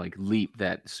taking that leap,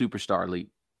 that superstar leap.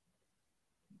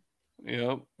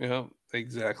 Yep,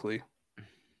 exactly.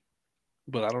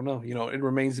 But I don't know. It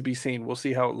remains to be seen. We'll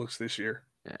see how it looks this year.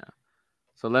 Yeah.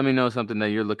 So let me know something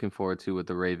that you're looking forward to with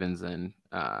the Ravens and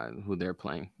who they're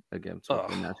playing against.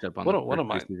 What am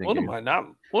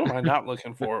I not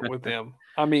looking for with them?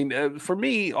 I mean, for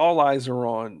me, all eyes are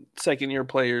on second-year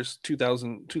players,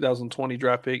 2020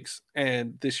 draft picks,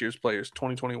 and this year's players,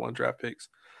 2021 draft picks.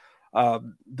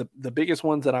 The biggest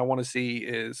ones that I want to see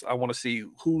is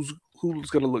who's going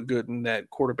to look good in that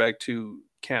quarterback to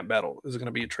camp battle. Is it going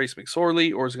to be a Trace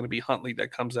McSorley, or is it going to be Huntley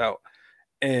that comes out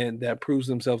and that proves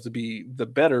themselves to be the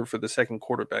better for the second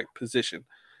quarterback position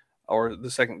or the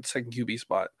second QB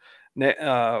spot?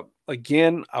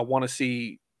 Again, I want to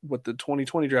see what the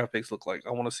 2020 draft picks look like.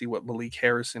 I want to see what Malik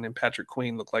Harrison and Patrick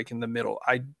Queen look like in the middle.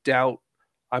 I doubt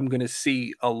I'm going to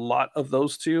see a lot of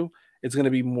those two. It's going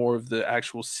to be more of the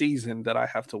actual season that I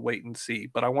have to wait and see.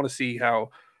 But I want to see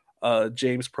how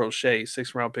James Prochet,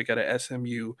 6th round pick out of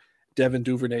SMU, Devin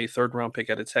Duvernay, 3rd round pick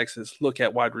out of Texas, look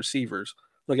at wide receiver,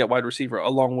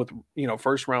 along with,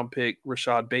 1st round pick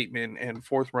Rashad Bateman and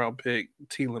 4th round pick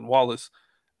Teelan Wallace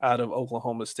out of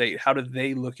Oklahoma State. How do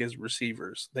they look as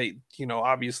receivers? They,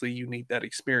 obviously you need that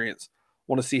experience.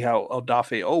 Want to see how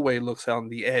Odafe Owe looks on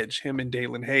the edge, him and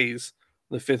Dalen Hayes,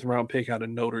 the 5th round pick out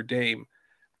of Notre Dame.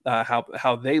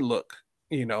 How they look.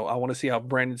 I want to see how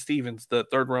Brandon Stevens, the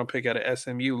 3rd round pick out of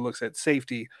SMU, looks at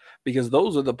safety, because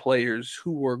those are the players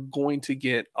who are going to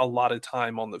get a lot of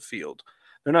time on the field.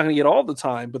 They're not going to get all the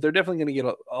time, but they're definitely going to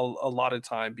get a lot of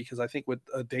time because I think with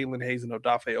Dalen Hayes and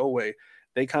Odafe Owe,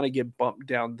 they kind of get bumped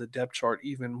down the depth chart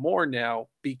even more now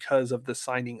because of the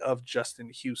signing of Justin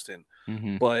Houston.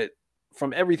 Mm-hmm. But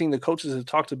from everything the coaches have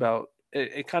talked about,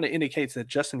 it kind of indicates that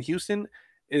Justin Houston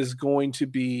is going to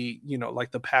be,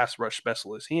 like the pass rush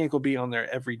specialist. He ain't gonna be on there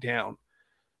every down.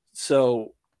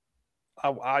 So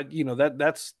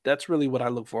that's really what I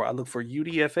look for. I look for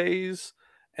UDFA's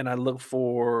and I look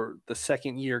for the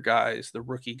second year guys, the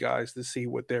rookie guys, to see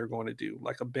what they're going to do.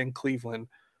 Like a Ben Cleveland,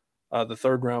 the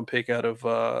third round pick out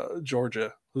of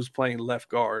Georgia, who's playing left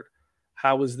guard.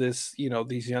 How is this,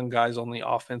 these young guys on the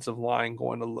offensive line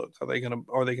going to look? Are they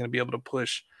gonna be able to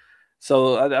push?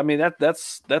 So I mean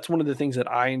that's one of the things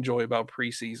that I enjoy about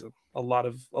preseason. A lot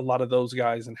of those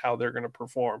guys and how they're going to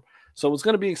perform. So it's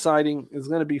going to be exciting. It's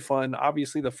going to be fun.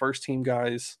 Obviously, the first team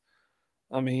guys.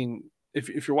 I mean,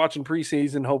 if you're watching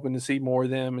preseason, hoping to see more of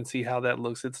them and see how that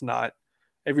looks, it's not.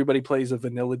 Everybody plays a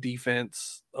vanilla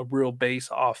defense, a real base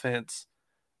offense,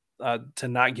 to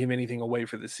not give anything away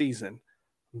for the season.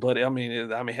 But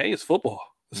hey, it's football,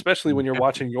 especially when you're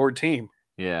watching your team.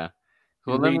 Yeah.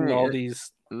 Well, you're reading all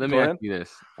these. Let me ask you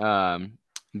this.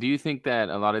 Do you think that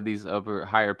a lot of these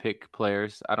higher pick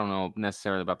players, I don't know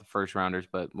necessarily about the first rounders,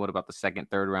 but what about the second,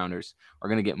 third rounders, are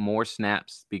going to get more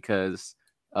snaps because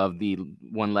of the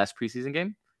one less preseason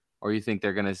game? Or you think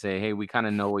they're going to say, hey, we kind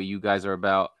of know what you guys are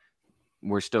about.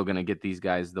 We're still going to get these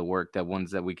guys the work, that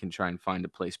ones that we can try and find to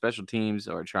play special teams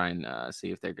or try and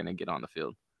see if they're going to get on the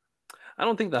field? I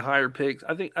don't think the higher picks,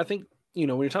 I think, when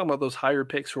you're talking about those higher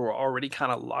picks who are already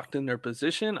kind of locked in their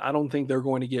position, I don't think they're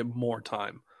going to get more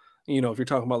time. If you're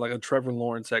talking about like a Trevor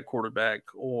Lawrence at quarterback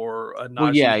or a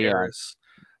Najee Harris,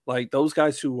 like those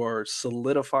guys who are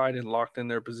solidified and locked in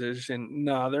their position,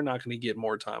 they're not going to get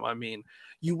more time. I mean,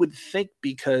 you would think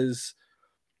because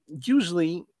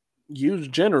generally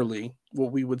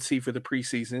what we would see for the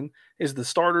preseason is the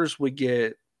starters would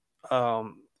get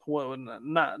not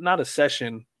a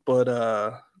session, but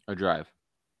a drive.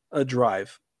 A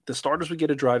drive. The starters would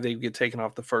get a drive. They would get taken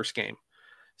off the first game.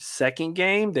 Second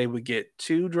game, they would get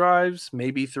 2 drives,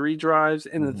 maybe 3 drives.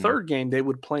 In the third game, they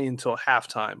would play until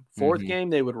halftime. Fourth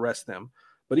game, they would rest them.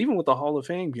 But even with the Hall of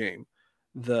Fame game,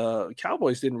 the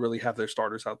Cowboys didn't really have their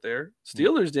starters out there.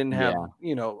 Steelers didn't have,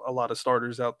 a lot of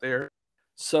starters out there.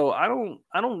 So I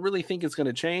don't really think it's going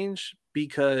to change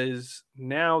because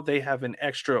now they have an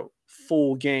extra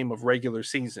full game of regular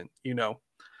season,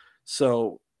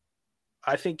 So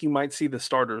I think you might see the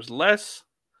starters less,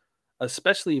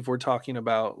 especially if we're talking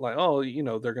about like,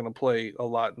 they're going to play a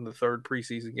lot in the third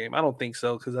preseason game. I don't think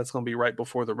so because that's going to be right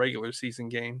before the regular season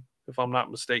game, if I'm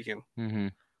not mistaken. Mm-hmm.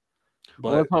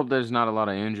 But let's hope there's not a lot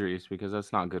of injuries because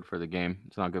that's not good for the game.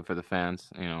 It's not good for the fans,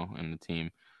 and the team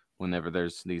whenever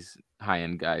there's these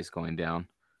high-end guys going down.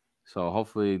 So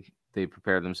hopefully they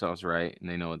prepare themselves right and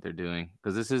they know what they're doing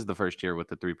because this is the first year with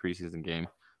the 3 preseason game.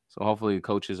 So hopefully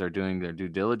coaches are doing their due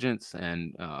diligence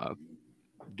and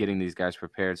getting these guys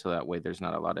prepared so that way there's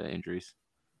not a lot of injuries.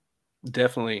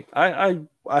 Definitely. I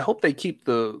hope they keep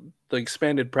the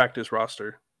expanded practice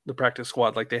roster, the practice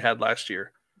squad like they had last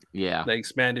year. Yeah. They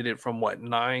expanded it from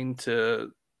 9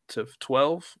 to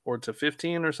 12 or to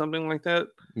 15 or something like that.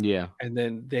 Yeah. And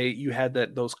then you had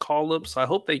those call-ups. I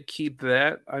hope they keep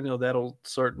that. I know that'll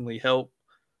certainly help.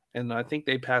 And I think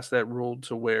they passed that rule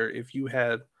to where if you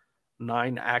had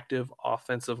 9 active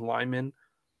offensive linemen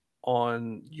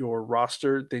on your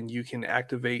roster, then you can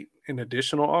activate an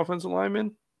additional offensive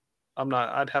lineman.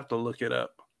 I'd have to look it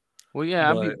up. Well,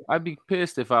 yeah, I'd be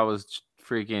pissed if I was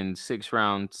freaking 6th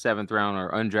round, 7th round,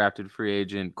 or undrafted free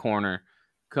agent corner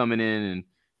coming in and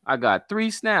I got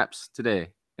 3 snaps today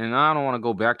and I don't want to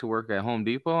go back to work at Home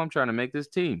Depot. I'm trying to make this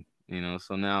team,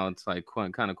 so now it's like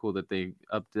kind of cool that they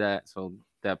upped that so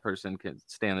that person can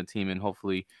stay on the team and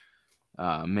hopefully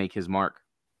make his mark.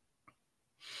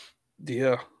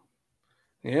 Yeah,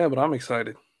 but I'm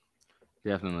excited.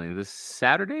 Definitely. This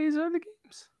Saturdays are the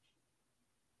games?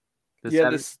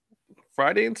 This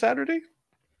Friday and Saturday,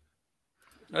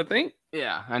 I think.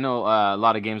 Yeah, I know a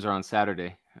lot of games are on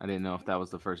Saturday. I didn't know if that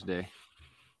was the first day.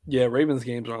 Yeah, Ravens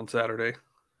games are on Saturday.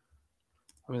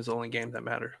 I mean, it's the only game that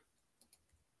matter.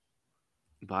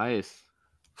 Bias.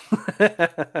 We're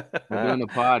doing the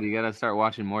pod. You got to start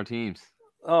watching more teams.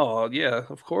 Oh, yeah,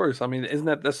 of course. I mean,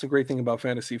 that's the great thing about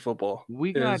fantasy football.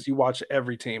 You watch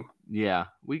every team. Yeah.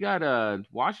 We got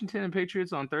Washington and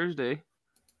Patriots on Thursday.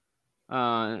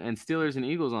 And Steelers and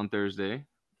Eagles on Thursday.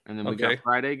 And then we got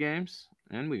Friday games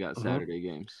and we got Saturday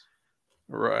games.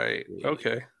 Right.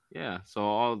 Okay. Yeah.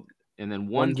 So and then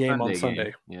one game Sunday on Sunday.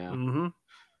 Game. Yeah.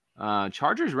 Mm-hmm.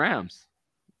 Chargers Rams.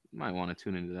 You might want to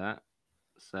tune into that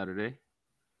Saturday.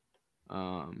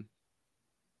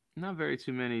 Not very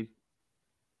too many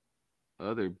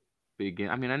other big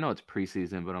games. I mean, I know it's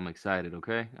preseason, but I'm excited.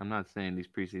 Okay, I'm not saying these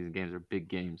preseason games are big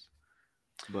games,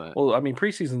 but Well, I mean,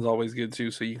 preseason's always good too,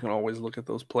 so you can always look at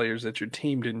those players that your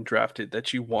team didn't draft it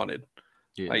that you wanted.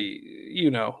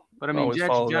 yeah. But I mean, Always Jets,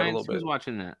 follow that a little Giants. bit. Who's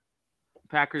watching that?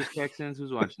 Packers, Texans.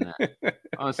 Who's watching that?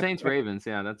 Oh, Saints, Ravens.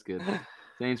 Yeah, that's good.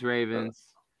 Saints, Ravens.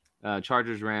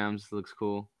 Chargers, Rams. Looks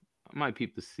cool. I might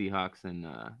peep the Seahawks and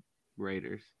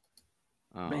Raiders.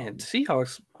 Man,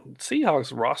 Seahawks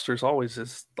rosters always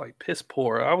is like piss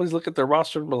poor. I always look at their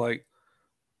roster and be like,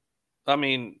 I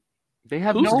mean, they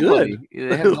have who's nobody. good?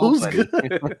 They have Who's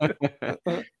nobody.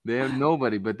 good? They have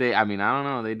nobody. But I mean, I don't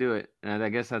know. They do it, and I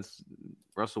guess that's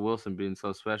Russell Wilson being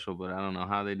so special. But I don't know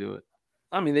how they do it.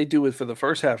 I mean, they do it for the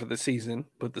first half of the season,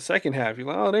 but the second half, you're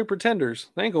like, oh, they're pretenders.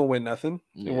 They ain't gonna win nothing.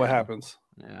 And what happens?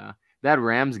 Yeah, that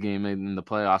Rams game in the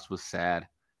playoffs was sad.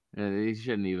 He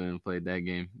shouldn't even have played that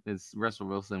game. It's Russell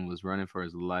Wilson was running for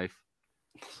his life.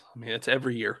 I mean, it's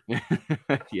every year.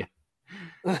 Yeah.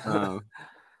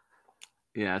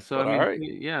 Yeah. So But I mean, all right.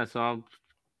 yeah. So I'll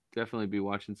definitely be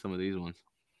watching some of these ones.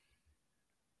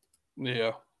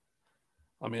 Yeah.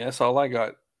 I mean, that's all I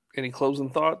got. Any closing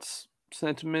thoughts,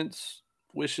 sentiments,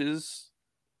 wishes?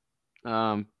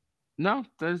 No,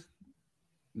 there's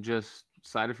just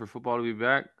excited for football to be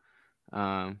back.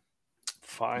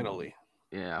 Finally.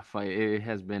 Yeah, it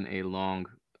has been a long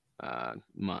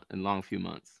few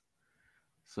months.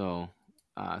 So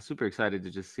super excited to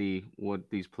just see what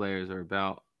these players are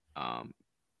about. I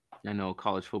know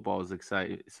college football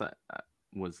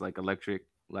was like electric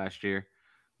last year.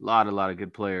 A lot of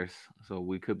good players. So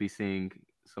we could be seeing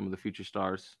some of the future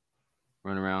stars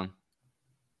run around.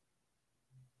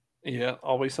 Yeah,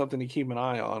 always something to keep an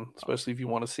eye on, especially if you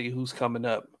want to see who's coming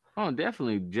up. Oh,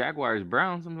 definitely Jaguars,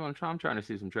 Browns. I'm trying to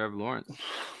see some Trevor Lawrence.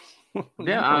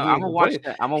 Yeah, I'm I'm gonna watch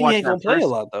that. I'm gonna he watch ain't that gonna play first. a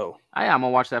lot though. I'm gonna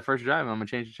watch that first drive. And I'm gonna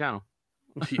change the channel.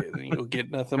 Yeah, you'll get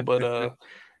nothing but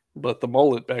the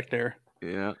mullet back there.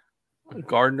 Yeah.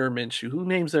 Gardner Minshew. Who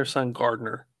names their son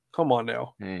Gardner? Come on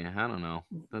now. Hey, I don't know.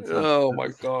 My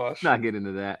gosh. Not get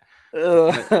into that.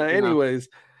 Anyways,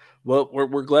 well,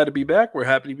 we're glad to be back. We're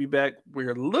happy to be back.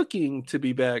 We're looking to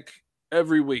be back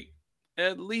every week,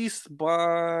 at least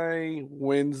by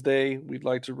Wednesday. We'd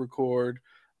like to record,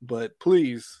 but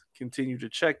please continue to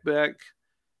check back.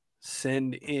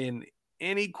 Send in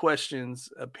any questions,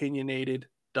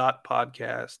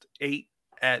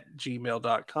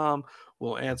 opinionated.podcast8@gmail.com.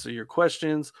 We'll answer your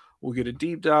questions. We'll get a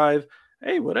deep dive.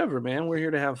 Hey, whatever, man. We're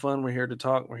here to have fun. We're here to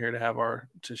talk. We're here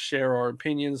to share our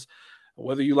opinions,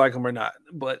 whether you like them or not,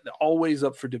 but always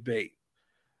up for debate.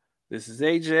 This is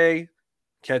AJ.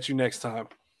 Catch you next time.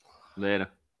 Later.